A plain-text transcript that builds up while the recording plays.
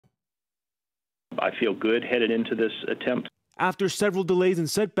I feel good headed into this attempt. After several delays and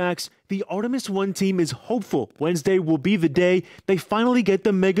setbacks, the Artemis 1 team is hopeful Wednesday will be the day they finally get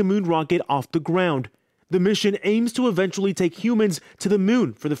the Mega Moon rocket off the ground. The mission aims to eventually take humans to the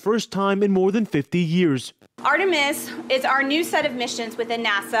moon for the first time in more than 50 years. Artemis is our new set of missions within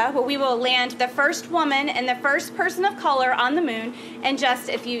NASA, where we will land the first woman and the first person of color on the moon in just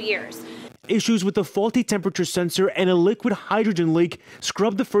a few years. Issues with a faulty temperature sensor and a liquid hydrogen leak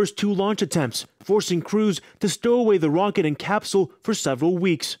scrubbed the first 2 launch attempts, forcing crews to stow away the rocket and capsule for several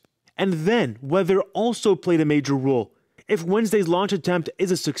weeks. And then weather also played a major role. If Wednesday's launch attempt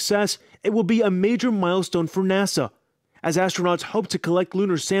is a success, it will be a major milestone for NASA, as astronauts hope to collect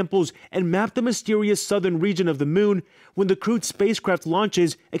lunar samples and map the mysterious southern region of the moon when the crewed spacecraft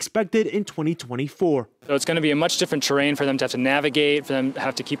launches, expected in 2024. So it's going to be a much different terrain for them to have to navigate, for them to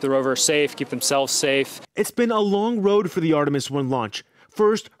have to keep the rover safe, keep themselves safe. It's been a long road for the Artemis 1 launch.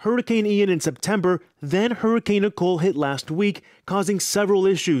 First, Hurricane Ian in September, then Hurricane Nicole hit last week, causing several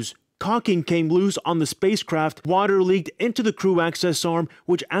issues. Caulking came loose on the spacecraft, water leaked into the crew access arm,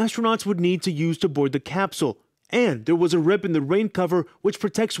 which astronauts would need to use to board the capsule. And there was a rip in the rain cover which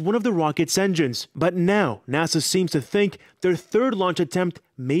protects one of the rocket's engines. But now, NASA seems to think their third launch attempt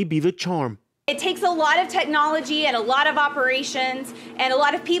may be the charm. It takes a lot of technology and a lot of operations and a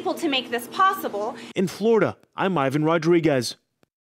lot of people to make this possible. In Florida, I'm Ivan Rodriguez.